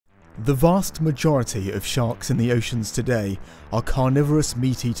The vast majority of sharks in the oceans today are carnivorous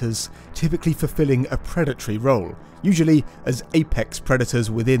meat-eaters, typically fulfilling a predatory role, usually as apex predators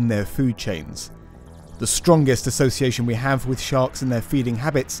within their food chains. The strongest association we have with sharks and their feeding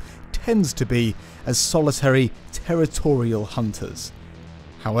habits tends to be as solitary, territorial hunters.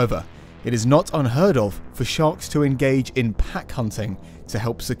 However, it is not unheard of for sharks to engage in pack hunting to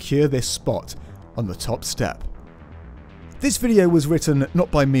help secure this spot on the top step. This video was written not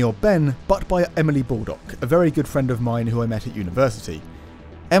by me or Ben, but by Emily Baldock, a very good friend of mine who I met at university.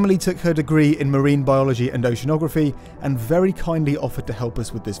 Emily took her degree in marine biology and oceanography and very kindly offered to help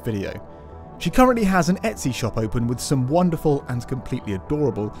us with this video. She currently has an Etsy shop open with some wonderful and completely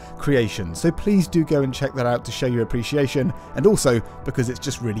adorable creations, so please do go and check that out to show your appreciation, and also because it's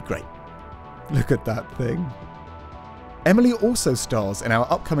just really great. Look at that thing. Emily also stars in our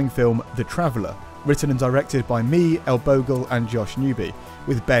upcoming film The Traveller, written and directed by me, Elle Bogle and Josh Newby,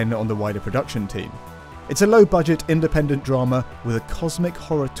 with Ben on the wider production team. It's a low-budget independent drama with a cosmic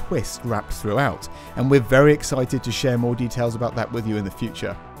horror twist wrapped throughout, and we're very excited to share more details about that with you in the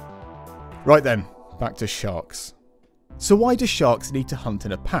future. Right then, back to sharks. So why do sharks need to hunt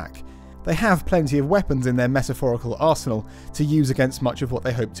in a pack? They have plenty of weapons in their metaphorical arsenal to use against much of what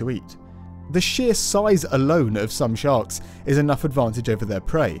they hope to eat. The sheer size alone of some sharks is enough advantage over their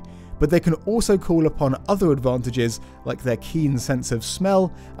prey, but they can also call upon other advantages like their keen sense of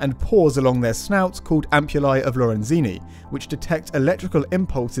smell and pores along their snouts called ampullae of Lorenzini, which detect electrical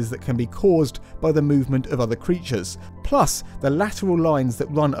impulses that can be caused by the movement of other creatures, plus the lateral lines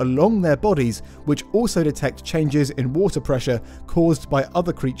that run along their bodies which also detect changes in water pressure caused by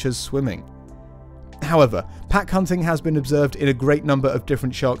other creatures swimming. However, pack hunting has been observed in a great number of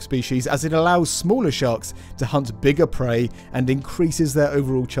different shark species as it allows smaller sharks to hunt bigger prey and increases their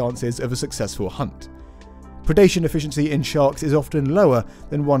overall chances of a successful hunt. Predation efficiency in sharks is often lower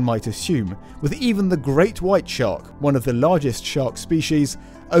than one might assume, with even the great white shark, one of the largest shark species,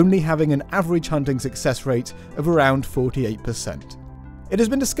 only having an average hunting success rate of around 48%. It has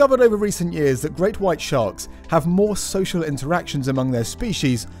been discovered over recent years that great white sharks have more social interactions among their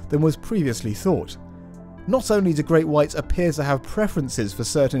species than was previously thought. Not only do great whites appear to have preferences for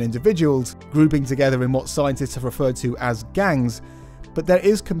certain individuals, grouping together in what scientists have referred to as gangs, but there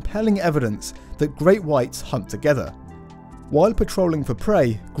is compelling evidence that great whites hunt together. While patrolling for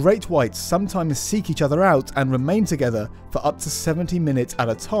prey, great whites sometimes seek each other out and remain together for up to 70 minutes at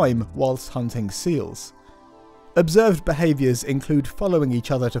a time whilst hunting seals. Observed behaviours include following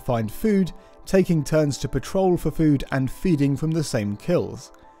each other to find food, taking turns to patrol for food, and feeding from the same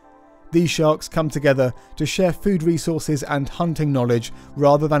kills. These sharks come together to share food resources and hunting knowledge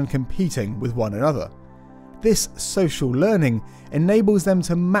rather than competing with one another. This social learning enables them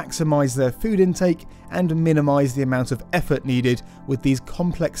to maximise their food intake and minimise the amount of effort needed with these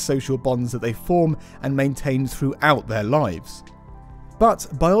complex social bonds that they form and maintain throughout their lives. But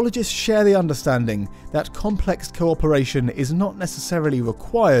biologists share the understanding that complex cooperation is not necessarily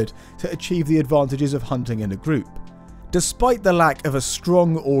required to achieve the advantages of hunting in a group. Despite the lack of a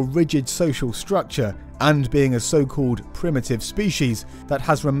strong or rigid social structure, and being a so-called primitive species that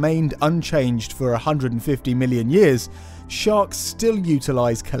has remained unchanged for 150 million years, sharks still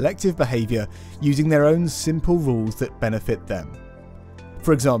utilise collective behaviour using their own simple rules that benefit them.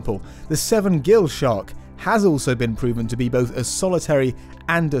 For example, the seven-gill shark has also been proven to be both a solitary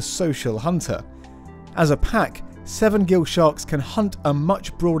and a social hunter. As a pack, seven-gill sharks can hunt a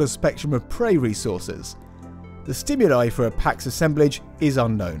much broader spectrum of prey resources. The stimuli for a pack's assemblage is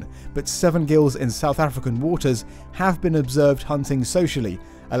unknown, but seven gills in South African waters have been observed hunting socially,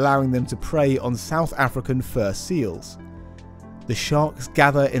 allowing them to prey on South African fur seals. The sharks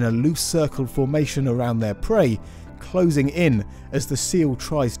gather in a loose circle formation around their prey, closing in as the seal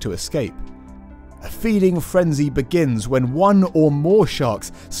tries to escape. A feeding frenzy begins when one or more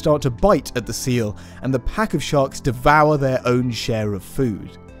sharks start to bite at the seal, and the pack of sharks devour their own share of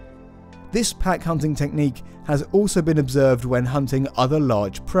food. This pack hunting technique has also been observed when hunting other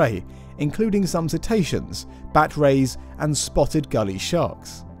large prey, including some cetaceans, bat rays, and spotted gully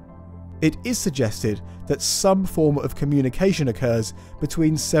sharks. It is suggested that some form of communication occurs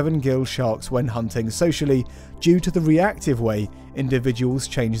between seven-gill sharks when hunting socially due to the reactive way individuals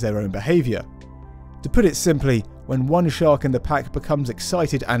change their own behaviour. To put it simply, when one shark in the pack becomes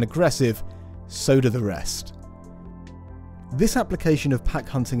excited and aggressive, so do the rest. This application of pack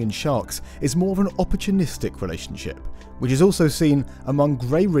hunting in sharks is more of an opportunistic relationship, which is also seen among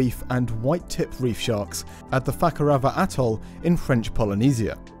grey reef and white-tip reef sharks at the Fakarava Atoll in French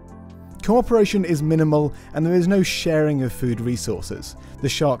Polynesia. Cooperation is minimal and there is no sharing of food resources. The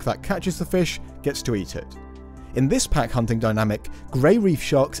shark that catches the fish gets to eat it. In this pack hunting dynamic, grey reef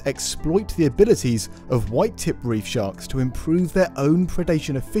sharks exploit the abilities of white-tip reef sharks to improve their own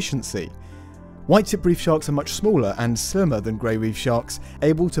predation efficiency. White-tip reef sharks are much smaller and slimmer than grey reef sharks,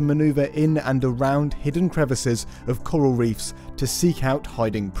 able to manoeuvre in and around hidden crevices of coral reefs to seek out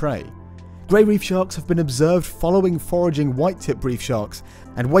hiding prey. Grey reef sharks have been observed following foraging white-tip reef sharks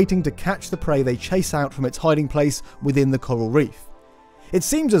and waiting to catch the prey they chase out from its hiding place within the coral reef. It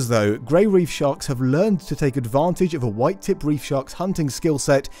seems as though grey reef sharks have learned to take advantage of a white-tip reef shark's hunting skill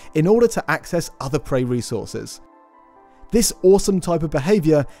set in order to access other prey resources. This awesome type of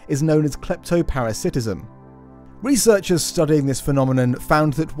behaviour is known as kleptoparasitism. Researchers studying this phenomenon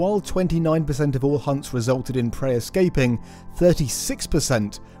found that while 29% of all hunts resulted in prey escaping,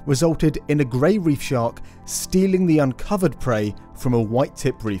 36% resulted in a grey reef shark stealing the uncovered prey from a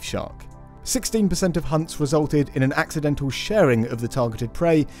white-tip reef shark. 16% of hunts resulted in an accidental sharing of the targeted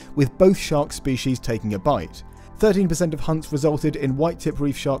prey, with both shark species taking a bite. 13% of hunts resulted in white-tip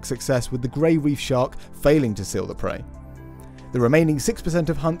reef shark success, with the grey reef shark failing to steal the prey. The remaining 6%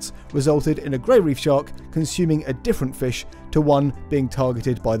 of hunts resulted in a grey reef shark consuming a different fish to one being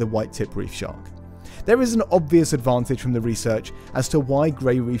targeted by the white-tip reef shark. There is an obvious advantage from the research as to why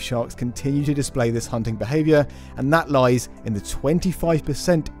grey reef sharks continue to display this hunting behaviour, and that lies in the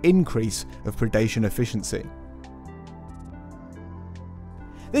 25% increase of predation efficiency.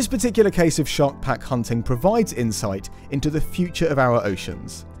 This particular case of shark pack hunting provides insight into the future of our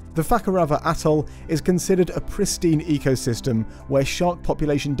oceans. The Fakarava Atoll is considered a pristine ecosystem where shark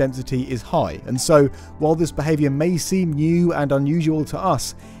population density is high, and so, while this behaviour may seem new and unusual to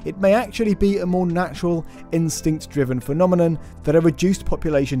us, it may actually be a more natural, instinct-driven phenomenon that a reduced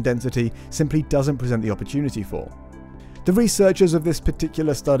population density simply doesn't present the opportunity for. The researchers of this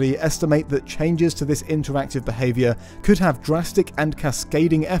particular study estimate that changes to this interactive behaviour could have drastic and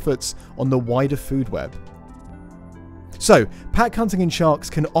cascading efforts on the wider food web. So, pack hunting in sharks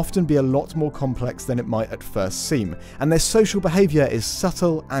can often be a lot more complex than it might at first seem, and their social behaviour is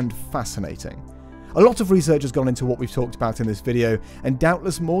subtle and fascinating. A lot of research has gone into what we've talked about in this video, and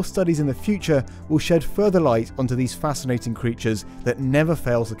doubtless more studies in the future will shed further light onto these fascinating creatures that never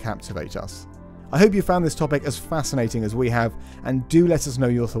fail to captivate us. I hope you found this topic as fascinating as we have, and do let us know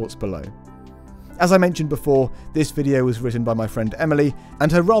your thoughts below. As I mentioned before, this video was written by my friend Emily,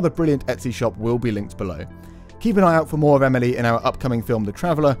 and her rather brilliant Etsy shop will be linked below. Keep an eye out for more of Emily in our upcoming film The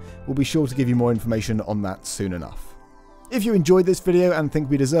Traveller. We'll be sure to give you more information on that soon enough. If you enjoyed this video and think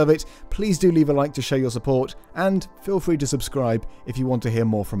we deserve it, please do leave a like to show your support, and feel free to subscribe if you want to hear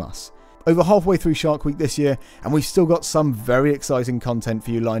more from us. Over halfway through Shark Week this year, and we've still got some very exciting content for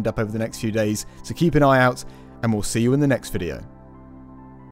you lined up over the next few days, so keep an eye out, and we'll see you in the next video.